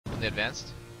the advanced.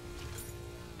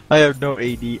 I have no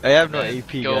AD. I have no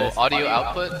AP, Go guys. audio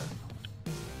output,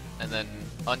 and then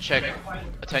uncheck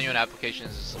attenuate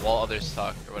applications while others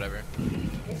talk or whatever.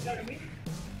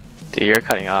 Dude, you're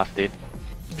cutting off, dude.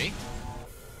 Me?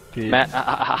 Man,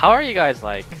 how are you guys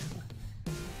like?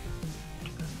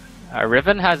 Our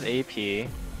Riven has AP.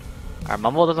 Our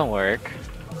Mumble doesn't work.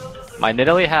 My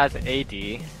Nidalee has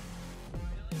AD.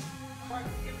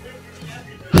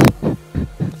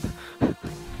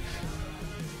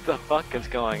 The fuck is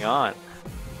going on?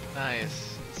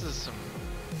 Nice. This is some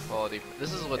quality.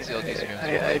 This is what CLG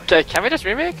streams. Can we just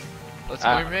remake? Let's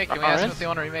go remake. Can we ask them if they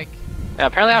want to remake? Yeah,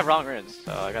 apparently I have wrong runes,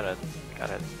 so I gotta.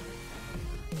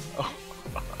 Oh.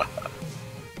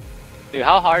 Dude,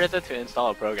 how hard is it to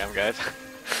install a program, guys?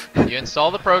 You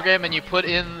install the program and you put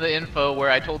in the info where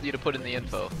I told you to put in the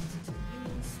info.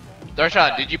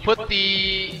 Darshan, did you put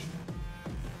the...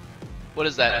 What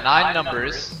is that? 9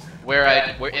 numbers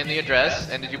where were in the address,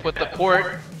 and did you put the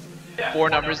port, 4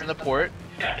 numbers in the port,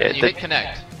 and you hit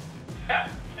connect?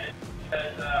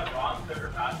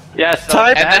 Yes.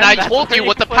 And then I told you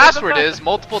what the password is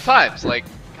multiple times. Like,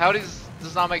 how does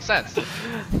this not make sense?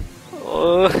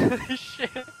 Oh shit.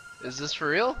 Is this for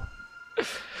real?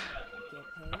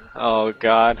 Oh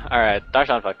god. Alright,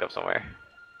 Darshan fucked up somewhere.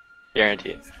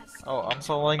 Guaranteed. Oh, I'm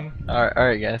soloing.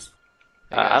 Alright, guys.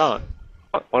 I don't.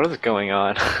 What is going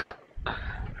on?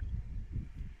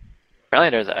 Apparently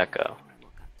there's an echo.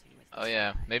 Oh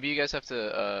yeah, maybe you guys have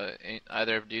to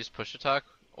either use push to talk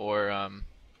or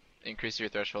increase your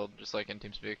threshold, just like in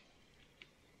TeamSpeak.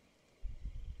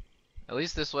 At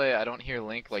least this way, I don't hear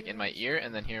Link like in my ear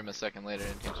and then hear him a second later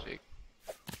in TeamSpeak.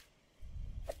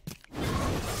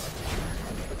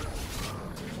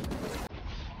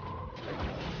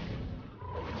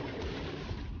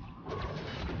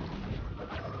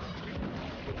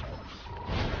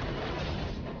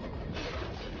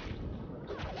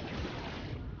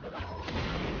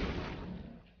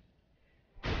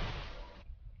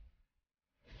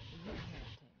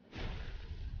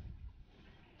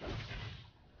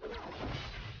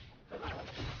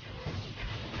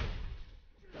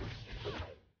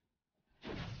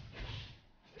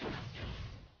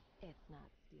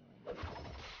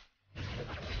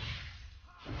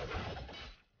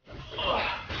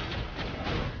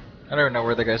 I don't know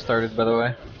where the guy started, by the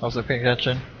way. I wasn't paying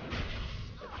attention.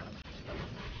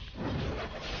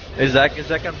 Is that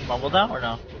gonna mumble now or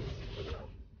no?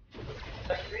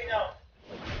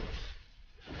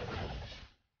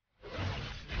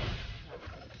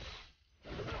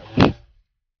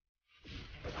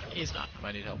 He's not.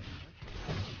 Might need help.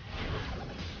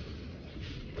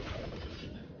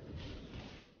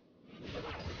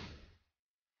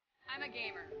 I'm a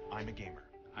gamer. I'm a gamer.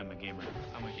 I'm a gamer.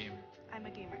 I'm a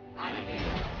gamer. I'm a gamer.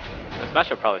 This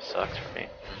matchup probably sucks for me.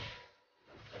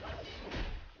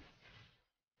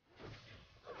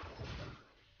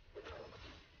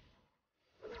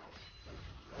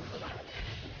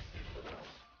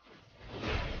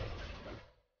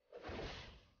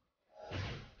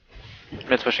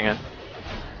 Mid's pushing in.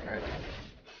 Alright.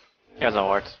 He has no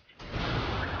wards.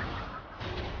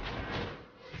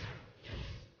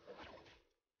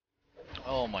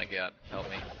 Oh my god, help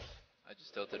me. I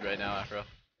just tilted right now, Afro.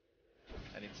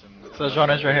 I need some... So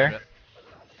Sejuani is right here.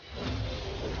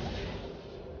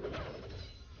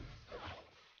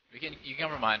 You can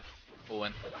cover mine. We'll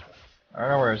win. I don't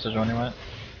know where Sejuani went.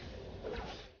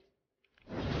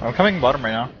 I'm coming bottom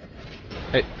right now.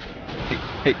 Hey.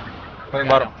 Coming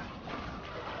bottom.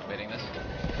 Waiting this.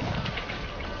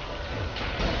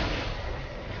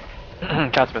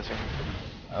 Cat's missing.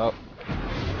 Oh.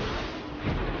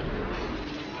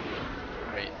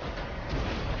 Great.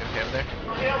 You okay over there?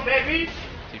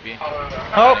 TP.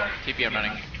 Oh! TP, I'm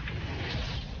running.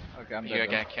 Okay, I'm You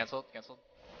dead. got cancelled? Cancelled?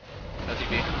 No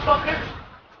TP.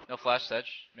 No flash,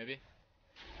 Sedge, maybe?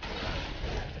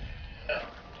 Yeah.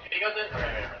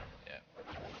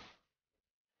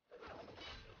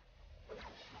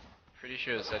 Pretty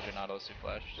sure the Sedge are not also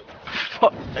flashed.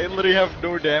 Fuck, I literally have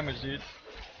no damage, dude.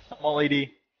 I'm all AD. Yeah,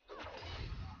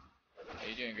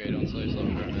 you're doing great on slow short,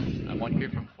 man. I'm 1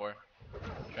 creep from 4.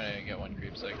 I'm trying to get 1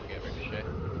 creep so I can get Ricochet.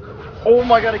 Oh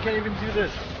my god, I can't even do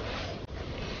this!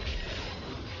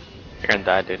 You're gonna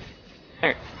die, dude.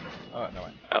 Here. Oh, no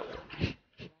way. Oh.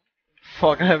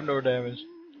 Fuck, I have no damage.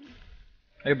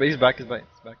 Hey, but he's back, he's back.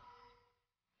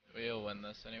 We'll win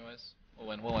this anyways. We'll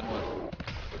win. I'm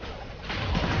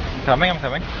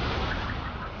coming.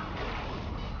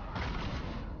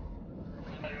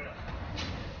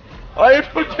 I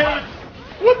have no damage!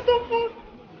 What the fuck?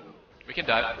 We can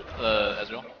dive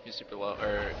Ezreal. He's super low,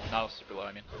 or not super low,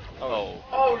 I mean. Oh.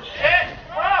 Oh shit!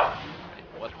 Wow!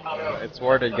 What? It's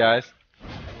warded, guys.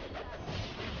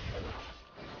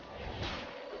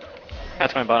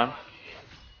 Cat's going bottom.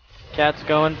 Cat's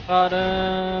going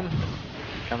bottom.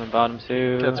 Coming bottom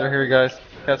too. Cat's right here, guys.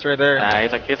 Cat's right there. Nah,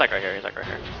 he's like right here. He's like right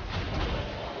here.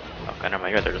 Okay, never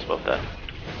mind. You guys are just both dead.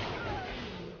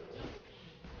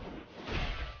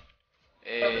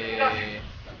 Hey.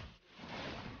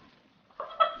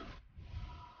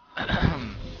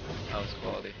 That was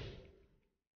quality.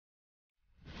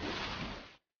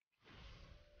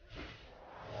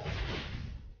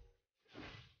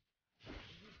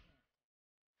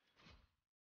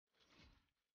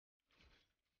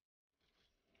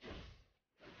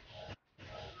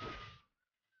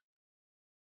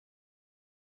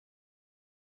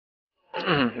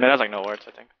 That has like no words,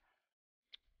 I think.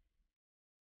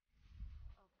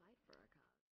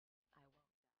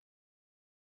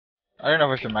 I don't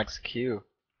know if I should max Q.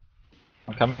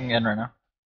 I'm coming in right now.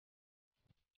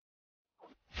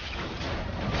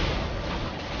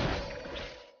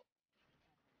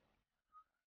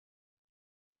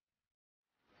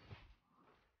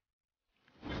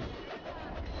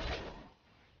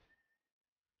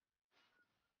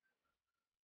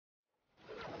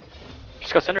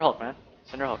 Just go Cinder Hulk, man.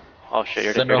 Cinder Hulk. Oh shit,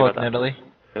 you're Cinder Hulk in that. Italy.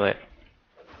 Too late.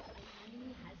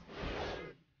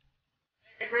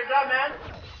 Great job, man.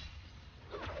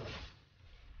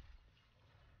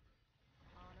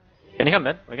 Can you come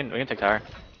mid? We can take tower.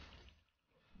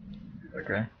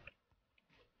 Okay.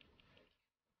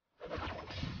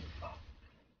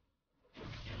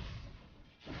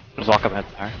 Just walk up mid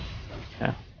tower.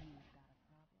 Yeah.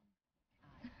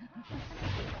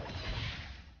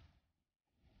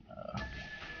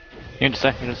 You can just stay.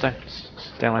 You can just stay.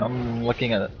 Just stay in line. I'm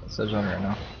looking at Sejong right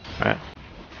now. Alright.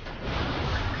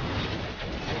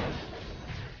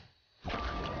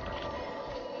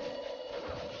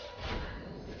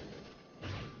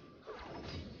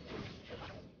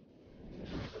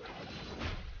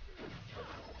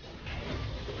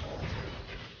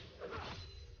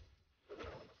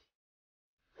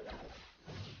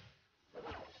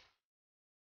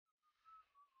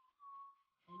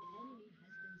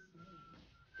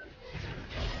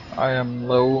 I am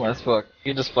low as fuck.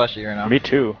 You just flash it right now. Me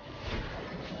too.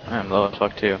 I am low as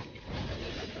fuck too.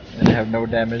 And I have no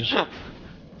damage. Oh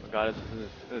god,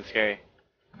 this is scary.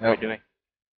 What are we doing?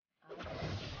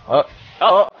 Oh.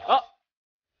 Oh! Oh!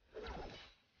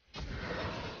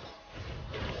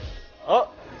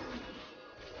 Oh!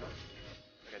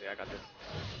 Okay, I got this.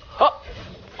 Oh!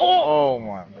 Oh! Oh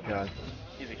my god.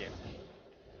 Easy game.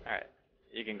 Alright.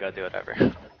 You can go do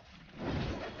whatever.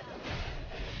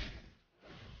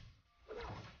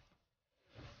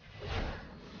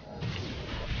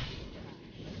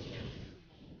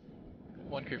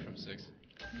 One creep from 6.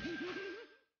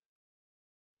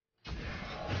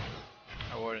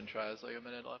 Our warden tries like a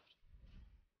minute left.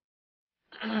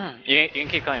 You can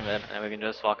keep coming mid, and we can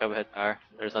just walk up hit tower.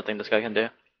 There's nothing this guy can do.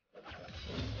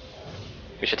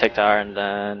 We should take tower and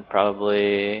then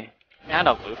probably hand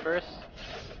out blue first.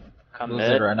 Come Lose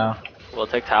mid. it right now. We'll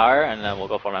take tower and then we'll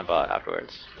go for my bot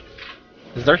afterwards.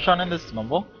 Is there Sean in this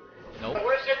mumble? Nope.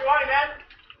 Where's everybody, man?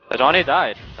 The Johnny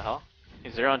died. What the hell?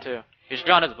 He's 0 and 2. He should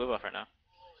be on his blue buff right now.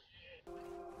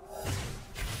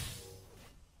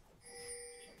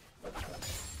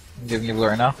 I'm giving you blue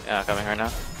right now. Yeah, coming right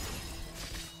now.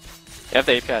 You have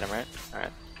the AP item, right? Alright.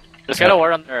 Just get a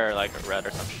ward on or like red or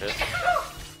some shit.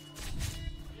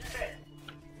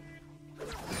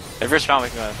 If you're strong, we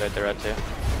can go get the red too.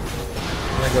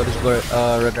 I'm gonna go this blue,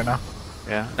 red right now.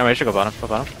 Yeah. No, we should go bottom. Go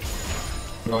bottom.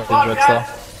 Going this red still.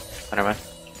 Never mind.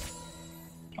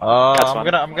 That's I'm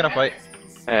fine. gonna fight.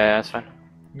 Yeah, that's fine.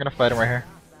 I'm gonna fight him right here.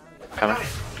 Coming.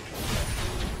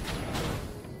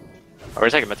 Oh, we're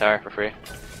taking Matar for free.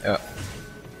 Yeah.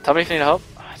 Tell me if you need help.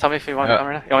 Tell me if you want to come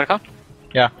right now. You want to come?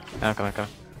 Yeah. Yeah, I'm coming,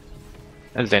 coming.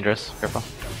 It's dangerous. Careful.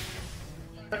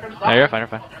 No, you're fine, you're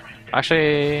fine.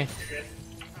 Actually...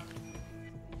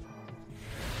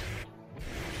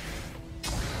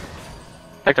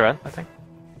 Take the red, I think.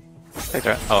 Take the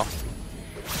red. Oh.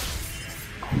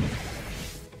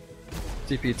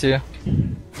 TP2.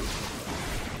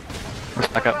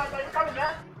 Just back up.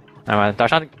 Never mind.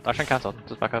 Darshan cancelled.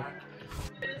 Just back up.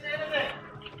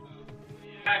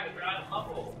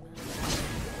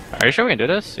 Are you sure we can do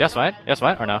this? Yes, mate. Yes,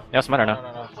 mate, or no? Yes, mate, or no?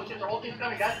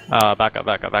 Back up,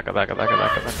 back up, back up, back up, back up,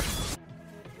 back up, back up.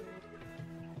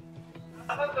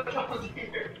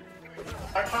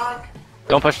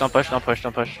 Don't push, don't push, don't push,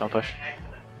 don't push, don't push.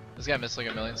 This guy missed like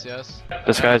a million CS.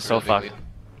 This guy's so Really big fucked. lead.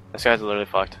 This guy's literally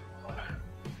fucked.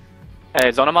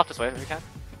 Hey, zone him off this way if you can.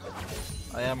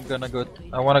 I am gonna go.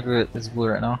 I wanna go get this blue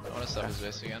right now. I want to stop his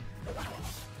base again.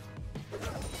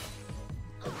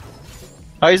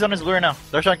 Oh, he's on his lure now.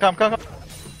 Darshan, come.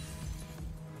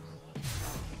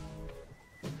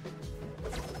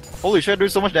 Holy shit, doing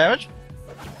so much damage?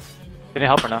 You need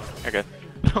help or no? You're good.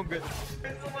 I'm good.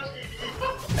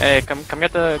 Hey, come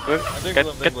get the glue. doing Get,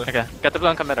 blue, I'm get, doing blue. okay, get the blue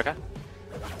and come mid, okay?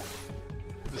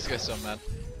 This guy's so mad.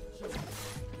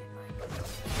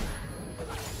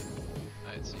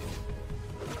 Alright, see.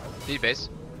 D base.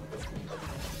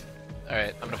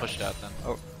 Alright, I'm gonna push it out then.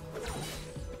 Oh.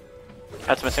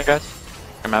 That's missing, guys.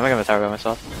 Remember, I'm gonna tower by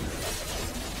myself.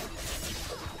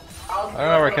 I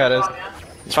don't know where Cat is.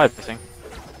 It's probably missing.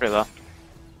 Pretty low.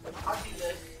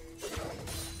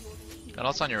 And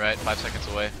also on your right, 5 seconds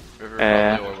away. River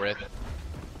Yeah. probably or Wraith.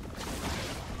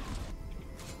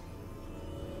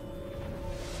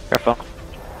 Careful.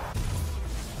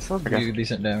 Still Okay. do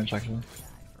decent damage actually.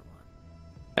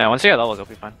 Yeah, once you get levels, you'll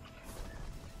be fine.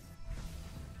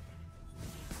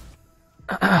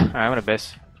 Alright, I'm gonna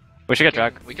base. We should get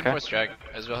drag. We can okay? force drag.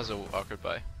 Ezreal has a awkward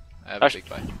buy. I have Oh, a big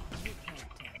buy.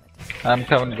 I'm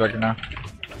coming to Dragon now.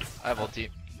 I have ulti.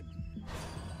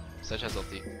 Sedge has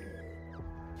ulti.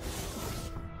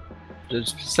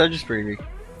 Sedge is pretty weak.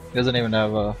 He doesn't even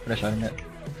have a finish item yet.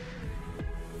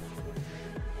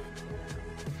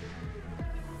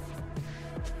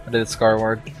 I did Scar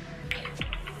Ward.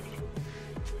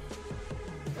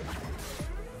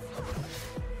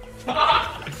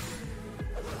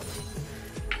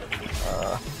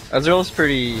 Ezreal's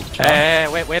pretty chunk. Hey,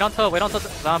 wait until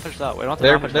Zion pushes out. Wait until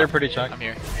Zion pushes They're out. pretty chunk. I'm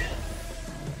here.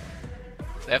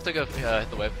 They have to go hit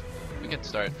the wave. We can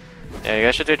start. Yeah, you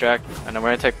guys should do drag, and then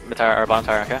we're gonna take mid tower or bottom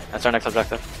tower, okay? That's our next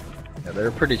objective. Yeah,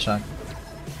 they're pretty chunk.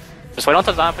 Just wait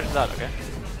until Zion pushes out, okay?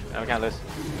 Yeah, we can't lose.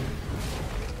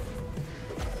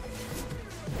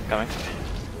 Coming.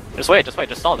 Just wait, just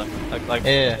stall them. Like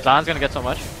Yeah. Zion's gonna get so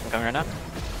much. I'm coming right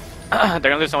now. They're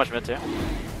gonna lose so much mid too.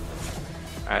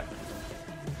 Alright.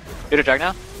 Do the drag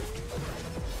now.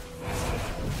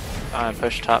 And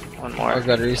push top one more. I've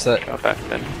got to reset. Okay,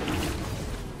 good.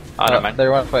 Oh, never mind. They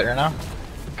want to fight right now.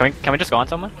 Can we just go on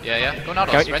someone? Yeah. Go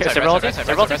Nautilus. Can we, Right side, several right side,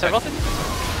 right ulti? side, Several right ulti? side, Several ulti?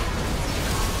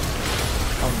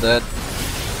 I'm dead.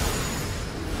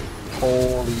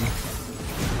 Holy.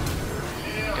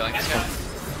 Killing this guy.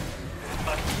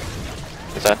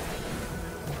 What's that?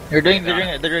 They're doing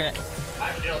it.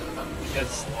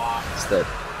 It's dead.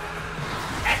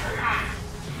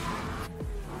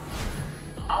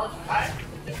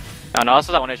 No,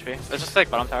 also that 1 HP. Let's just take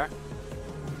bottom tower.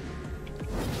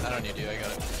 I don't need you, I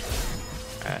got it.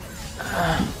 Alright.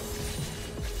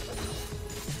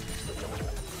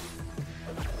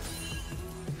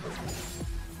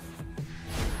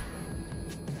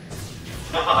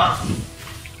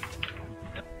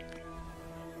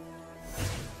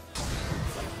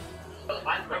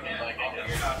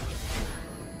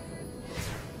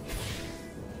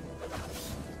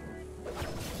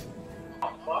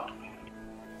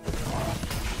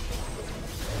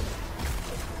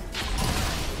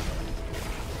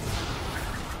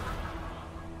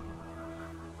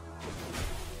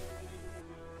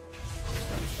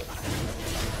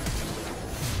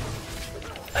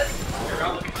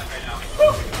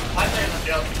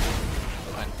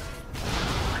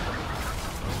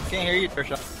 Can't hear you,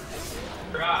 Trisha.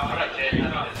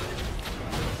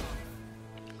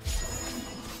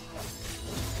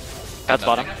 Cat's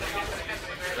bottom.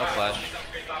 No flash.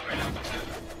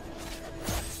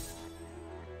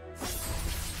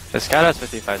 This guy has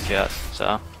 55 CS,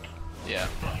 so. Yeah.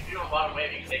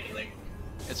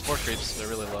 It's 4 creeps, they're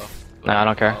really low. Nah, I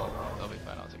don't care. They'll be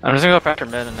fine, I'll take I'm just gonna go pressure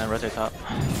mid and then rotate top.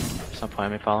 There's no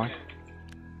point in me following.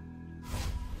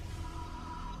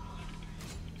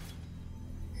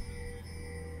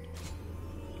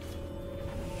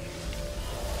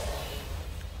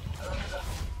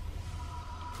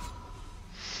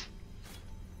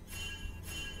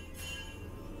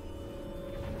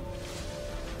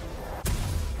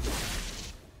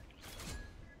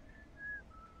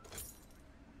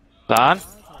 Don?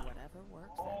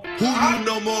 Who you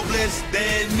know more blessed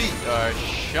than me?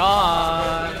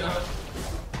 Darshan!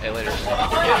 Hey, later. Is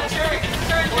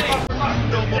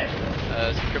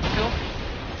it triple kill?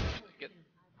 Get,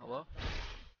 hello?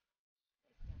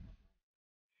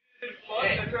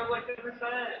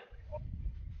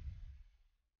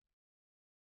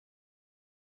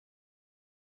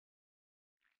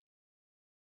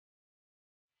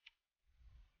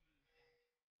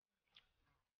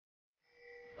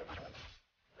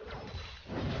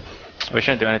 We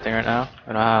shouldn't do anything right now.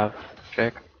 We don't have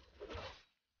Jake.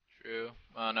 True.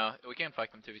 Oh no, we can't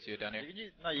fight them 2v2 down here.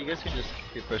 No, you guys can just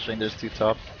keep pushing. There's 2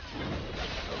 top.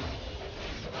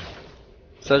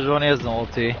 Sejuani has no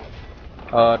ulti.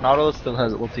 Nautilus still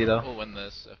has ulti though. We'll win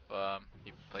this if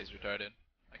he plays retarded.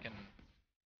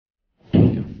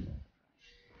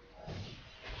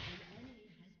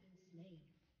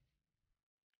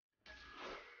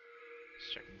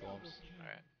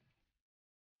 Alright.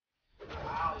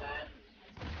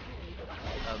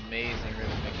 Amazing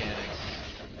ribbon mechanics.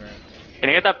 Confirmed. Can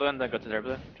you get that blue and then go to their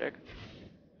blue, Jake?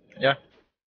 Yeah.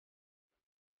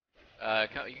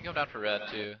 You can come down for red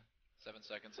too. 7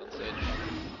 seconds on stage.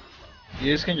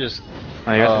 You guys can just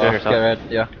Oh, you guys can do it yourself. get red,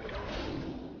 yeah.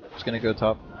 Just gonna go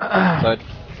top. Side.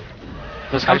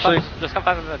 Just come Actually- just come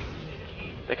 5 in mid.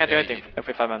 They can't do Yeah, anything if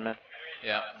we 5 in mid.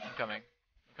 Yeah, I'm coming.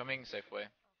 I'm coming safe way.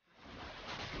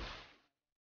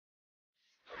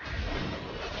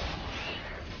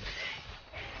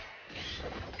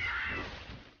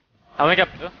 How we get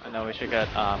blue? I know we should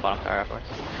get bottom tower afterwards.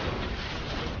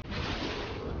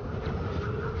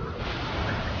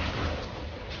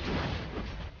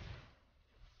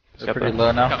 They're pretty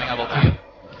low now. Coming, I will to you.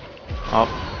 Oh.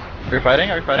 Are we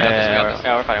fighting? Are we fighting? Yeah, got this.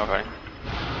 we're fighting, we're fighting.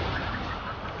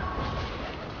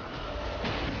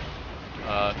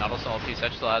 Nautilus ulti,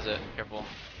 Sedge still has it. Careful.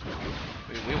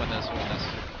 We win this, we win this.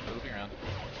 We're looping around.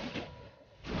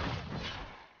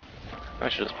 I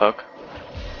should just poke.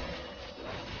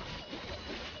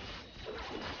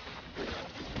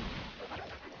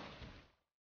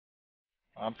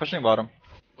 I'm pushing bottom.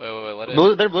 Wait, let it.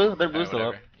 Blue, they're blue. They're blue Alright, still up.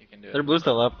 whatever. You can do it. They're blue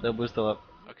still up. They're blue still up.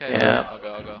 Okay, Yeah. I'll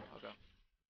go.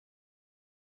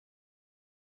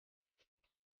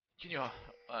 Can you?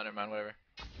 Never mind, whatever.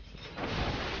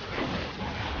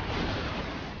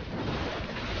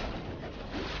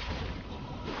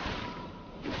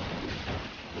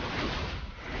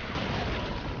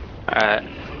 Alright.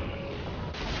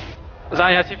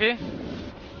 Zion, TP?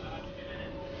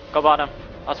 Go bottom.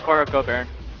 I'll support or go Baron.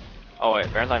 Oh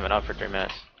wait, Baron's not even up for 3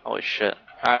 minutes. Holy shit.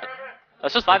 Alright.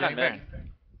 Let's just 5 We're man doing mid.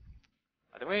 Baron.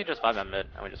 I think we just 5 man mid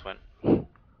and we just win.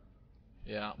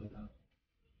 Yeah.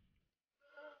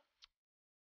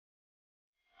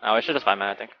 No, we should just 5 man,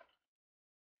 I think.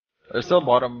 There's still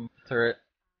bottom turret.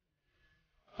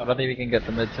 I don't think we can get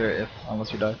the mid turret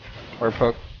unless we die. Or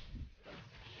poke.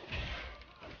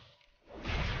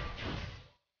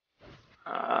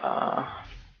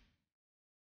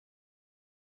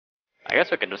 I guess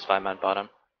we can just 5 man bottom.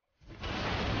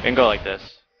 We can go like this.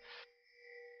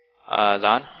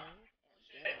 Zon?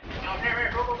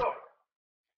 Here, go.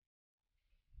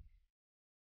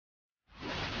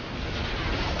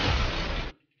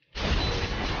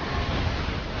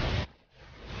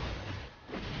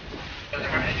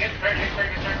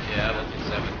 Yeah, we'll do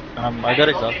 7. I got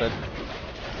exhausted.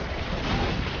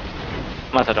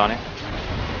 I'm on Johnny.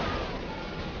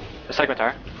 Just segment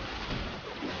tower.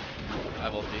 I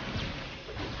will be.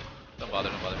 Don't bother.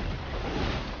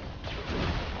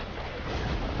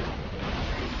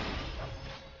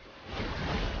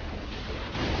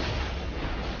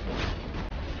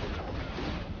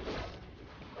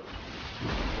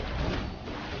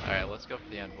 Alright, let's go for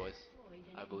the end, boys.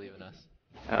 I believe in us.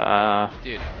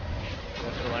 Dude, we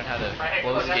have to learn how to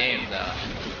close games out.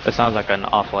 It sounds like an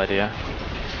awful idea.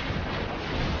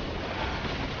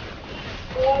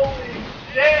 Holy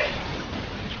shit!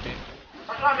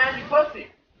 Come on, man, you pussy!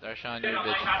 Darshan, you're a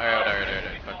bitch. Alright.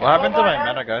 Okay. What happened to my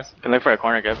mana, guys? Can look for a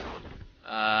corner give.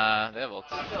 They have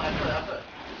ults.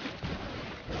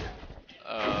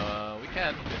 We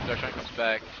can, if Darshan comes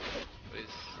back.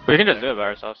 Please. We can just do it by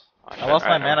ourselves. Oh, shit. I lost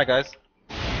my Alright, mana, guys.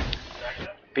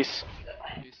 Peace.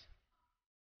 Peace.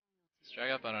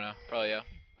 Strike up? I don't know. Probably, yeah.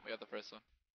 We got the first one.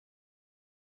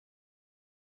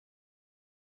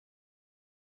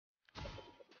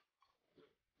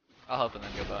 I'll help and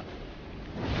then go back.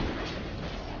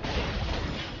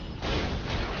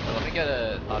 Let me get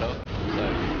a auto. So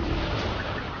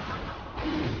I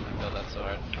feel that so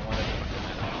hard. I wanted to put the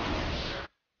mana.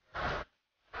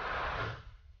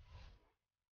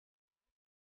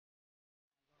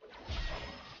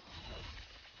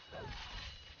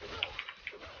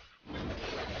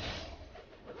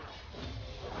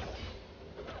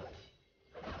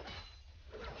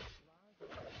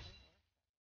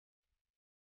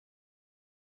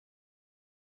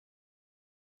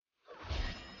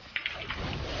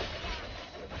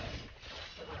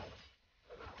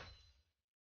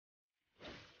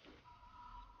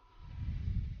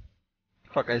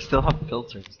 Fuck, I still have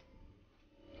filters.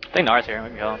 I think Nara's here, we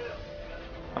can kill him.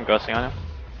 I'm ghosting on him.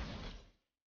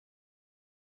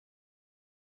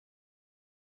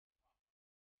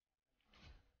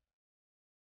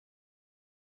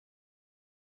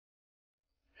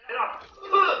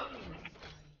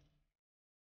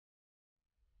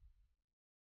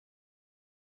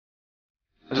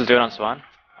 Let's just do it on Swan.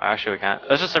 Oh, actually, we can't.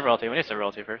 Let's just save royalty. We need to save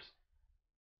royalty first.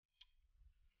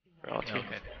 Royalty. Yeah,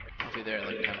 okay. I'll be there in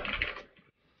like 10 minutes.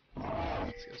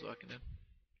 This guy's walking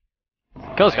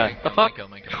in. Kill this guy. The fuck? Kill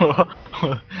me. What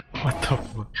the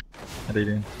fuck? What are you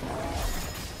doing?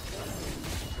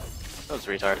 That was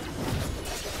retard.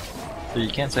 Dude, you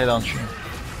can't say that on stream.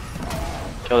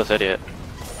 Kill this idiot.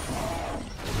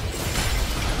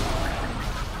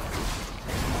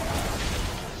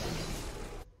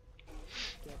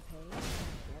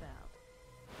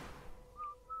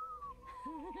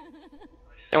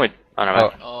 Can we? Oh, never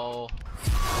mind. Oh.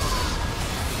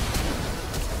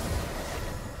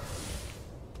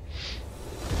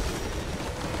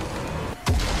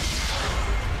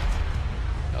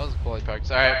 That was quality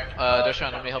practice. Alright,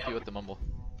 Darshan, let me help you with the mumble.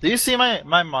 Do you see my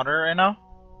monitor right now?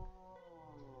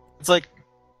 It's like,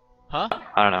 Huh?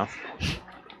 I don't know.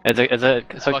 Is it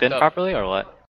clicked in up. properly or what?